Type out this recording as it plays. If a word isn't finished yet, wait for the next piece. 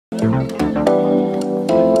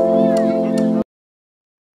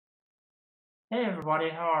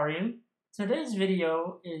everybody, how are you? Today's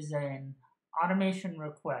video is an automation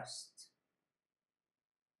request.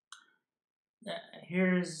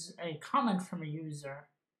 Here's a comment from a user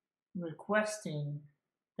requesting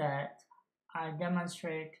that I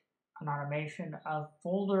demonstrate an automation of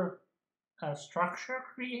folder structure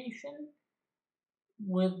creation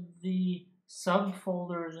with the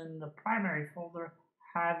subfolders in the primary folder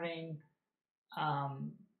having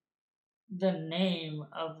the name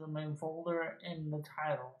of the main folder in the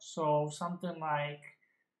title. So something like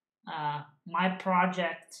my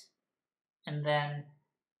project, and then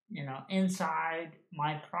inside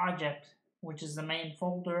my project, which is the main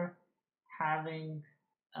folder, having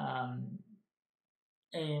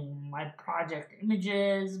my project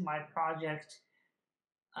images, my project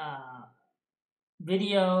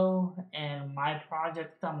video, and my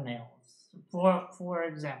project thumbnails, for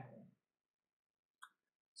example.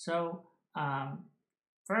 So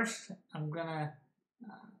first, I'm gonna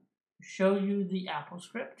show you the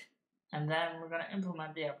AppleScript, and then we're gonna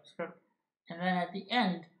implement the AppleScript, and then at the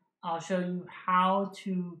end, I'll show you how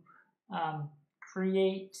to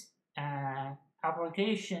create an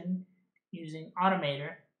application using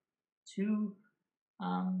Automator to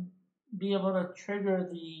be able to trigger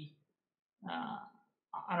the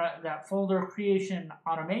that folder creation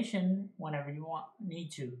automation whenever you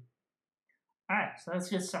need to. Alright, so let's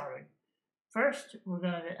get started. First, we're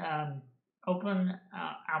going to open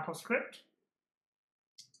AppleScript.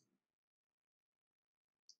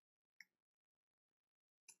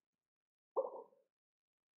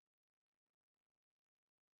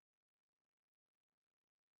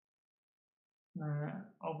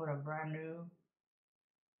 Open a brand new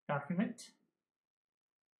document.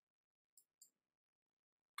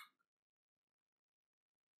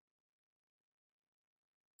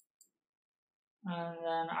 And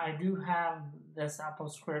then I do have this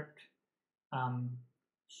AppleScript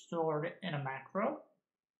stored in a macro.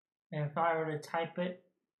 And if I were to type it,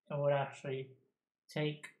 it would actually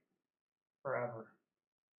take forever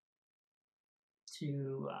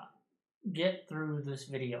to get through this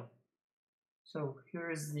video. So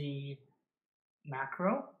here's the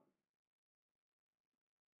macro.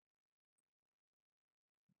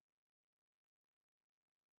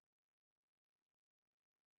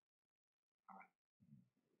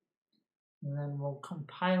 And then we'll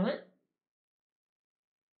compile it.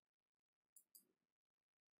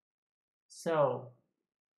 So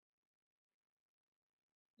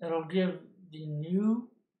it'll give the new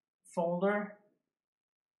folder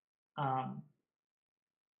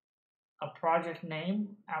a project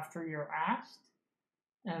name after you're asked,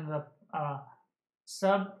 and the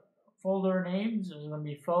subfolder names is going to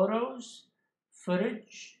be photos,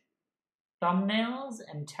 footage, thumbnails,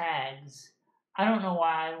 and tags. I don't know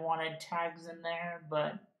why I wanted tags in there,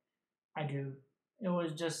 but I do. It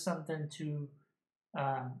was just something to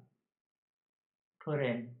put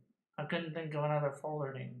in. I couldn't think of another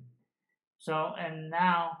folder name. So, and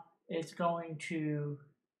now it's going to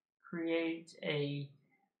create a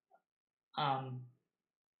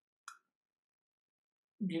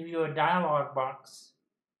give you a dialog box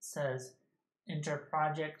that says enter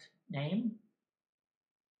project name.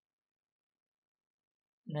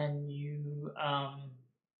 And then you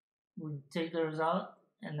would take the result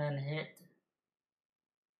and then hit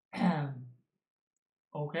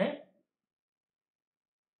OK.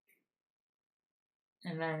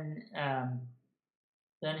 And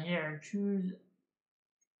then here choose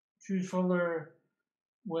folder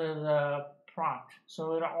with a prompt.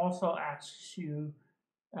 So it also asks you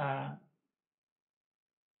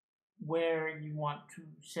where you want to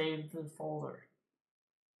save the folder.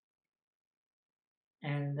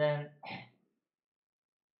 And then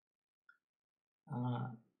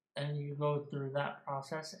you go through that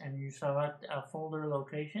process and you select a folder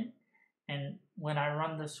location. And when I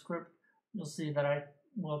run the script, you'll see that I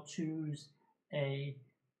will choose a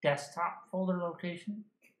desktop folder location.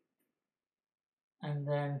 And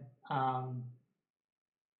then,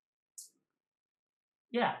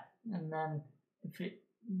 yeah, and then if you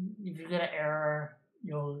get an error,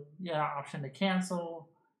 you'll get an option to cancel,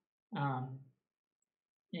 and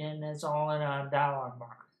it's all in a dialog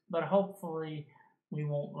box. But hopefully we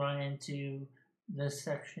won't run into this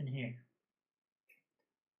section here.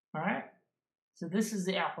 All right, so this is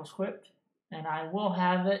the AppleScript, and I will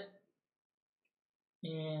have it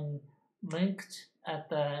linked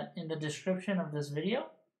in the description of this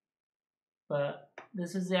video. But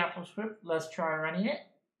this is the AppleScript. Let's try running it.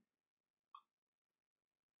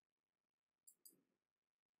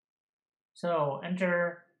 So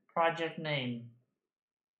enter project name.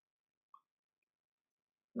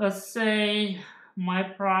 Let's say my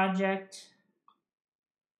project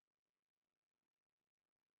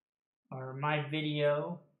or my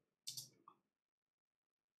video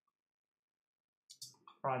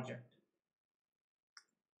project.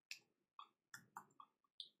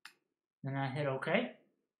 Then I hit OK.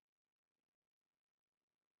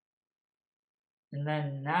 And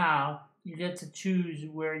then now you get to choose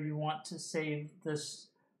where you want to save this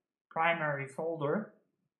primary folder.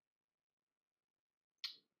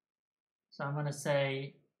 So I'm going to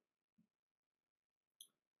say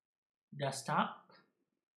desktop.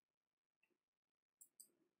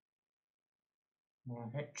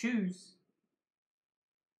 And hit choose.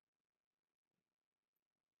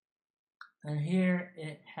 And here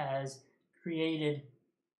it has created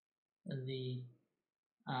the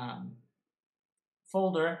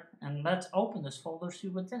folder, and let's open this folder, see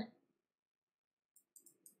what's in it.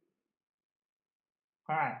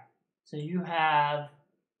 Alright, so you have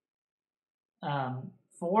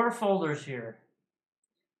 4 folders here.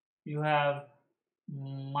 You have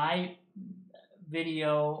my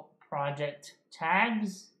video project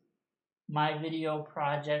tags, my video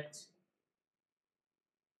project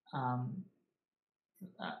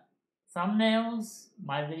thumbnails,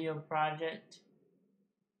 my video project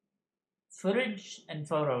footage, and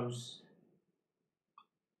photos.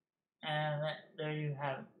 And there you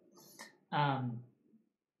have it.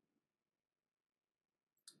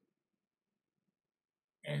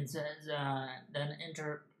 It says then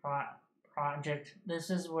enter project. This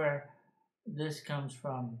is where this comes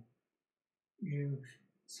from.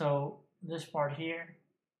 So this part here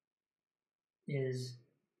is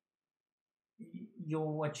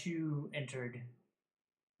what you entered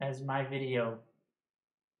as my video,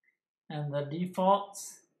 and the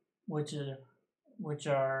defaults, which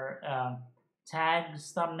are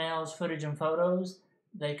tags, thumbnails, footage, and photos,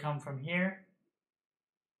 they come from here.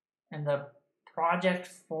 And the project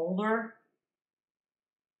folder,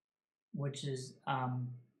 which is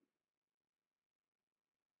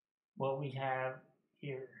what we have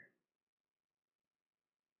here.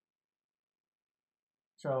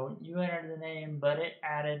 So you entered the name, but it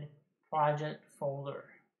added project folder.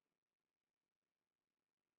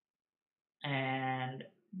 And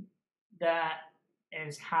that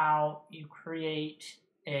is how you create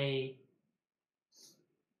a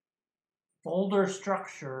folder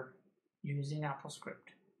structure using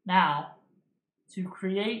AppleScript. Now, to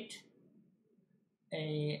create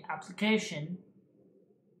an application,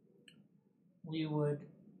 we would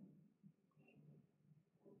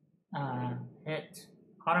hit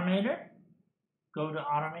Automator, go to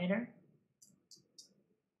Automator,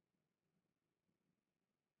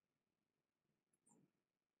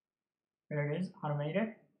 there it is,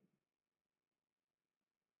 Automator.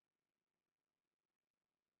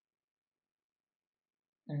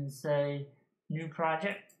 And say new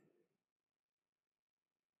project.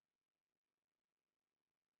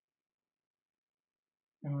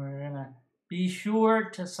 And we're going to be sure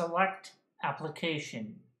to select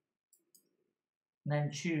application. And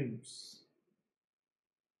then choose.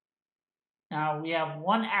 Now we have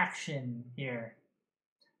one action here.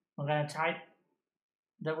 We're going to type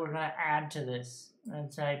that we're going to add to this. We're going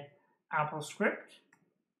to type AppleScript.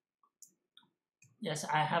 Yes,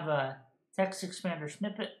 I have a text expander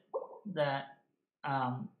snippet that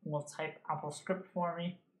will type AppleScript for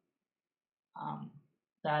me.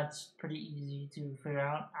 That's pretty easy to figure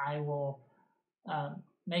out. I will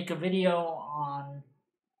make a video on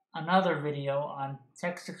another video on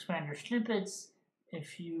text expander snippets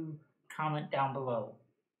if you comment down below.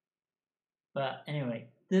 But anyway,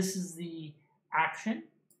 this is the action.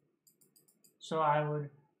 So I would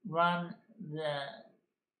run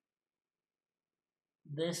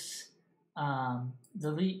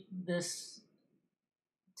delete this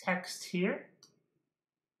text here,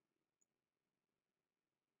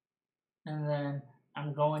 and then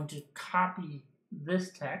I'm going to copy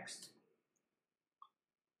this text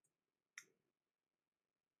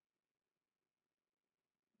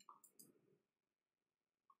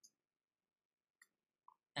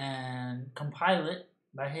and compile it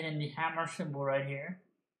by hitting the hammer symbol right here.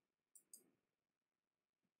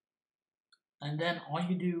 And then all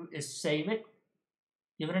you do is save it,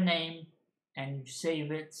 give it a name, and you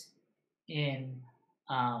save it in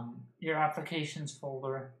your applications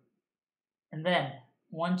folder. And then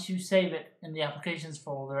once you save it in the applications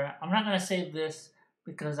folder, I'm not going to save this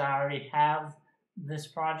because I already have this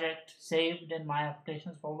project saved in my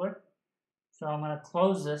applications folder. So I'm going to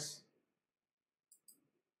close this.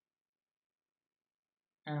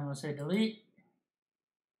 And I'm going to say delete.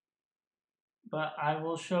 But I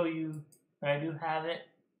will show you that I do have it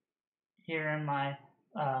here in my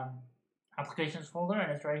applications folder,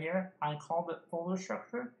 and it's right here. I called it folder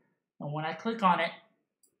structure. And when I click on it,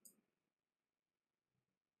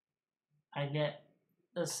 I get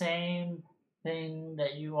the same thing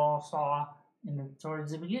that you all saw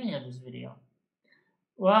towards the beginning of this video.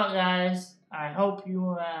 Well, guys, I hope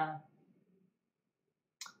you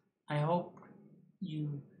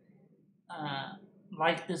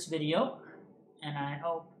like this video, and I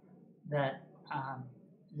hope that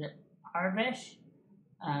that Harvesh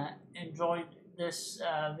enjoyed this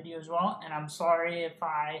video as well. And I'm sorry if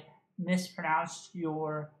I mispronounced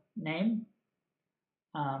your name,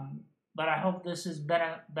 but I hope this is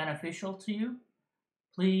beneficial to you.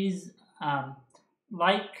 Please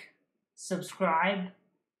like, subscribe,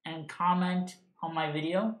 and comment on my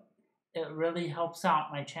video. It really helps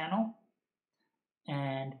out my channel.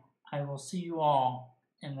 And I will see you all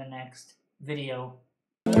in the next video.